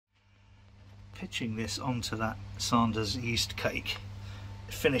pitching this onto that Sanders yeast cake.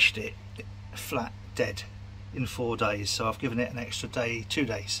 Finished it flat dead in 4 days, so I've given it an extra day, 2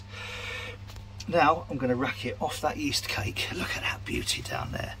 days. Now I'm going to rack it off that yeast cake. Look at that beauty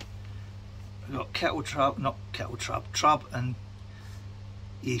down there. We've got trub and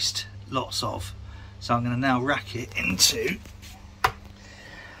yeast, lots of. So I'm going to now rack it into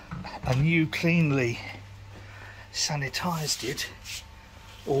a new cleanly sanitized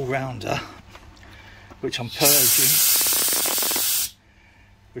all-rounder, which I'm purging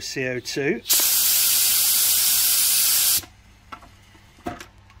with CO2.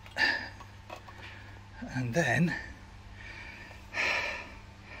 And then,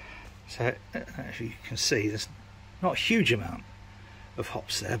 so as you can see, there's not a huge amount of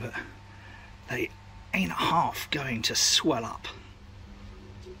hops there, but they ain't half going to swell up.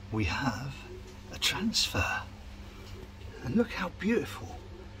 We have a transfer, and look how beautiful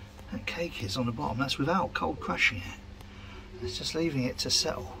that cake is on the bottom. That's without cold crushing it. It's just leaving it to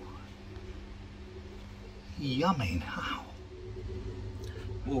settle. Yummy. Wow.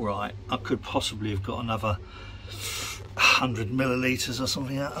 Alright, I could possibly have got another 100 millilitres or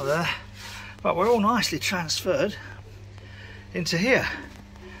something out of there, but we're all nicely transferred into here.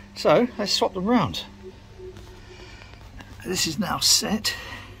 So let's swap them round. This is now set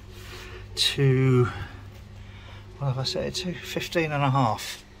to, what have I set it to?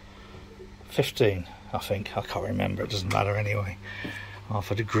 15.5. 15, I think. I can't remember, it doesn't matter anyway. Half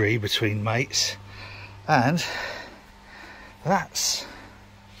a degree between mates. And that's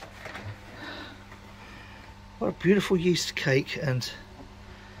what a beautiful yeast cake and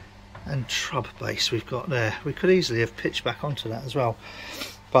trub base we've got there. We could easily have pitched back onto that as well,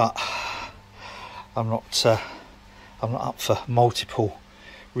 but I'm not up for multiple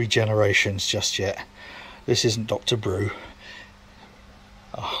regenerations just yet. This isn't Dr. BREW.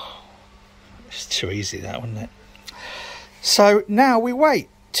 Oh, it's too easy that, wasn't it? So now we wait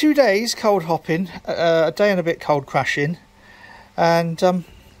 2 days cold hopping, a day and a bit cold crashing, and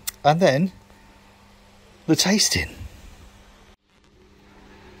then the tasting.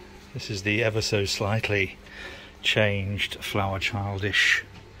 This is the ever so slightly changed Flower Childish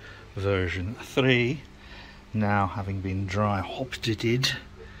version 3. Now, having been dry hopped,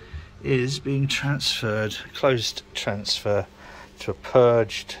 is being transferred, closed transfer, to a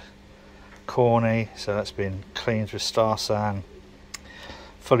purged corny. So that's been cleaned with Star San,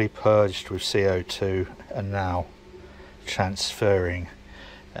 fully purged with CO2, and now transferring,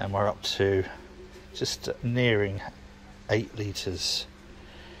 and we're up to just nearing 8 litres.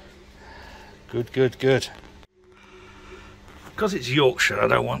 Good, good, good. Because it's Yorkshire, I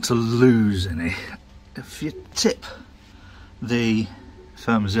don't want to lose any. If you tip the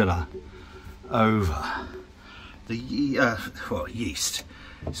Firmazilla over the yeast,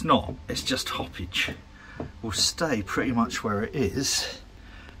 it's just hoppage, will stay pretty much where it is,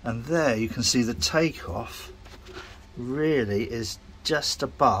 and there you can see the takeoff really is just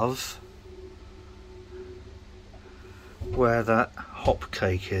above where that hop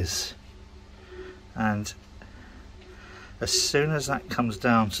cake is, and as soon as that comes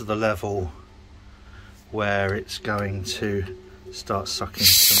down to the level where it's going to start sucking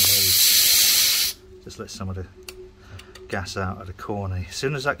some of those, just let some of the gas out of the corny, as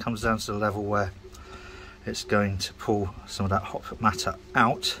soon as that comes down to the level where it's going to pull some of that hop matter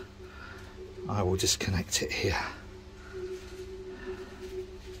out, I will disconnect it here.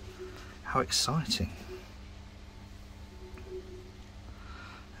 How exciting.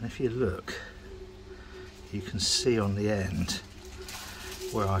 And if you look, you can see on the end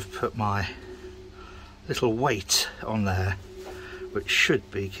where I've put my little weight on there, which should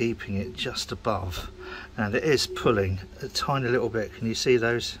be keeping it just above, and it is pulling a tiny little bit. Can you see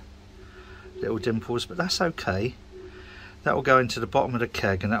those little dimples? But that's okay. That will go into the bottom of the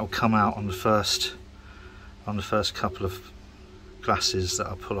keg, and that will come out on the first couple of glasses that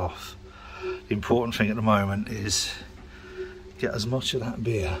I pull off. The important thing at the moment is get as much of that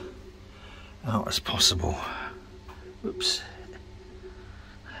beer out as possible. Oops.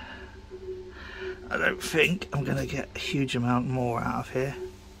 I don't think I'm going to get a huge amount more out of here.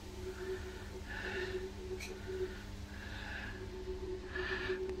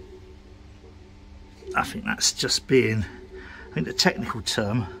 I think that's just being, I think the technical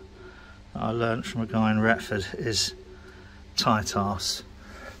term that I learned from a guy in Retford is tight arse.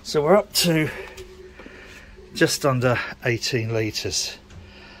 So we're up to just under 18 litres.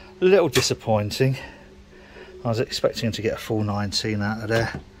 A little disappointing. I was expecting to get a full 19 out of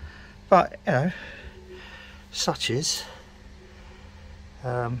there, but you know, such is.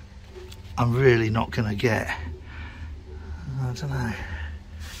 I'm really not going to get, I don't know,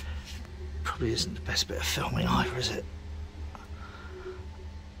 probably probably isn't the best bit of filming either, is it?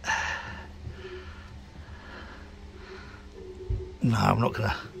 No, I'm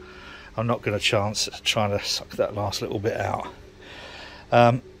not gonna chance trying to suck that last little bit out.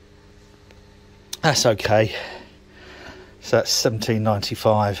 That's okay. So that's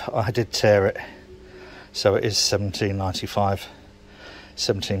 1795. I did tear it, so it is 1795,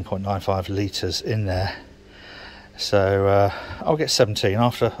 17.95 litres in there. So I'll get 17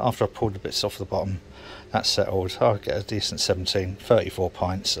 after I pulled the bits off the bottom. That's settled. I'll get a decent 17, 34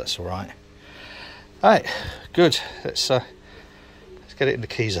 pints. That's all right. All right, good. Let's get it in the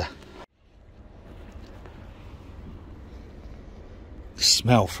keezer. The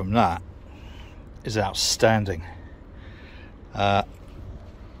smell from that is outstanding.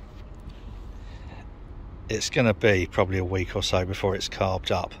 It's going to be probably a week or so before it's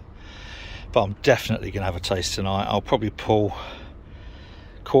carved up, but I'm definitely going to have a taste tonight. I'll probably pull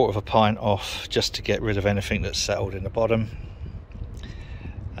a quarter of a pint off just to get rid of anything that's settled in the bottom,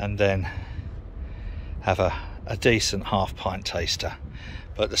 and then have a decent half pint taster.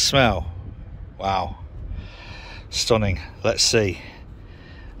 But the smell, wow, stunning. Let's see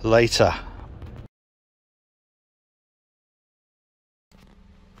later.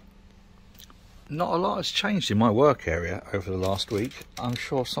 Not a lot has changed in my work area over the last week. I'm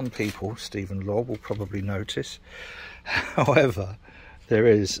sure some people, Stephen Law, will probably notice. However, there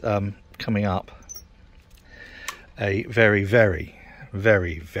is coming up a very, very,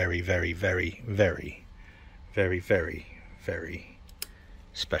 very, very, very, very, very, very, very, very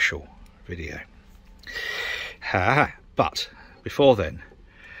special video. But before then,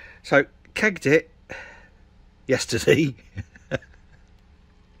 so kegged it yesterday.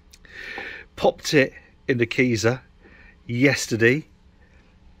 Popped it in the keezer yesterday.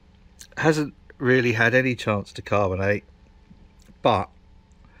 Hasn't really had any chance to carbonate, but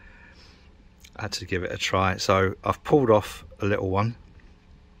I had to give it a try. So I've pulled off a little one,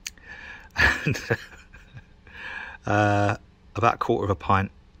 and about a quarter of a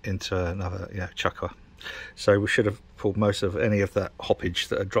pint into another, chucker. So we should have pulled most of any of that hoppage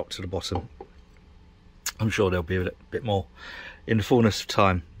that had dropped to the bottom. I'm sure there'll be a bit more in the fullness of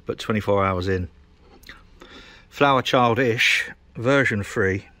time. But 24 hours in. Flower Child-ish, version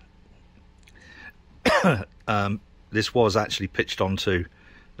 3. This was actually pitched onto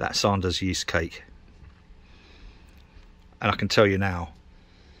that Sanders yeast cake. And I can tell you now,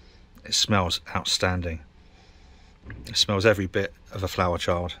 it smells outstanding. It smells every bit of a Flower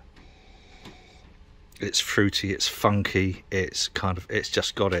Child. It's fruity, it's funky, it's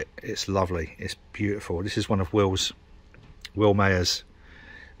just got it. It's lovely, it's beautiful. This is one of Will Mayer's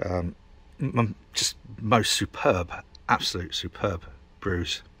just most superb, absolute superb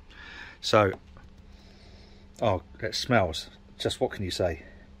brews. So, oh, it smells, just what can you say?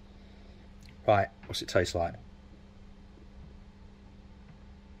 Right, what's it taste like?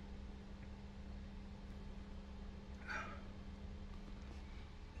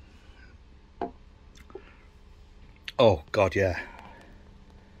 Oh God, yeah.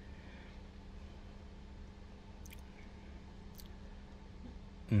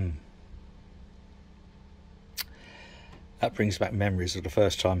 That brings back memories of the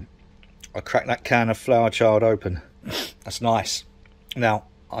first time I cracked that can of Flower Child open. That's nice. Now,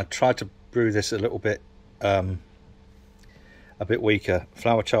 I tried to brew this a little bit weaker.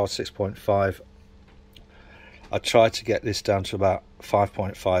 Flower Child 6.5. I tried to get this down to about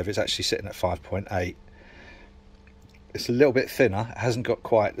 5.5. It's actually sitting at 5.8. It's a little bit thinner. It hasn't got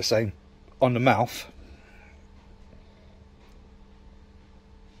quite the same on the mouth.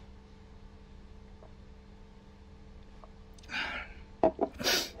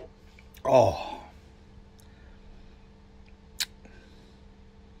 Oh,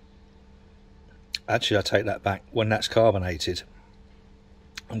 actually I take that back. When that's carbonated,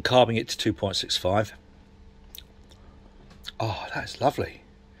 I'm carbing it to 2.65. Oh, that's lovely.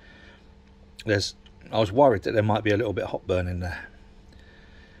 I was worried that there might be a little bit of hot burn in there.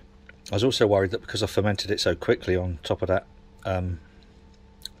 I was also worried that because I fermented it so quickly on top of that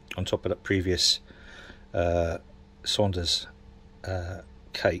previous Saunders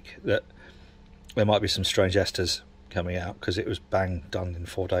cake, that there might be some strange esters coming out, because it was bang done in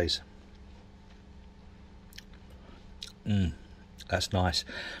 4 days. That's nice.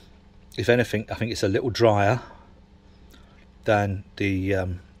 If anything, I think it's a little drier than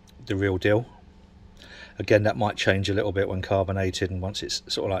the real deal. Again, that might change a little bit when carbonated and once it's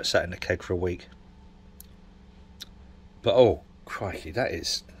sort of like sat in a keg for a week. But oh crikey, that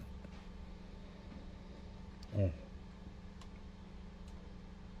is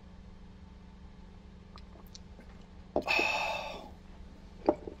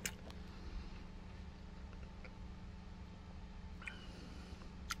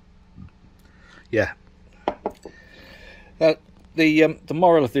yeah. The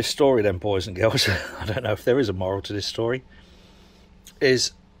moral of this story then, boys and girls, I don't know if there is a moral to this story,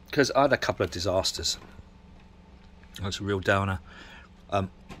 is because I had a couple of disasters. That's a real downer.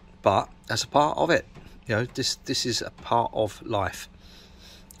 But that's a part of it. You know, this is a part of life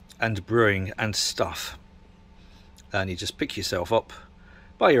and brewing and stuff. And you just pick yourself up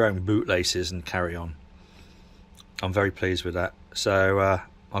by your own bootlaces and carry on. I'm very pleased with that. So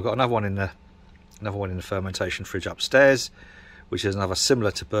I've got another one in the fermentation fridge upstairs, which is another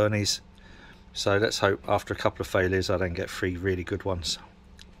similar to Bernie's. So let's hope after a couple of failures I then get 3 really good ones.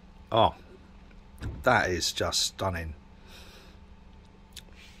 Oh, that is just stunning.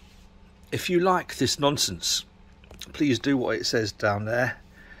 If you like this nonsense, please do what it says down there,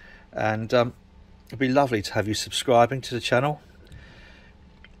 and it'd be lovely to have you subscribing to the channel.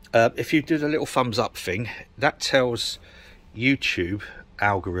 If you do the little thumbs up thing, that tells YouTube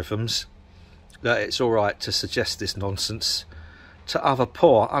algorithms that it's alright to suggest this nonsense to other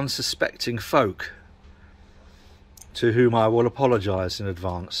poor unsuspecting folk, to whom I will apologise in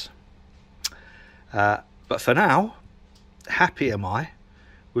advance. But for now, happy am I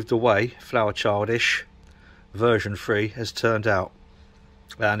with the way Flower Childish version 3 has turned out.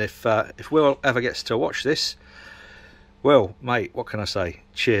 And if Will ever gets to watch this, well, mate, what can I say?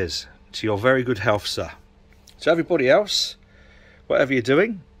 Cheers to your very good health, sir. To everybody else, whatever you're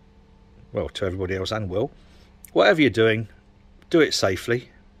doing, well, to everybody else and Will, whatever you're doing, do it safely,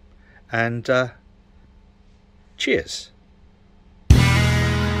 and cheers.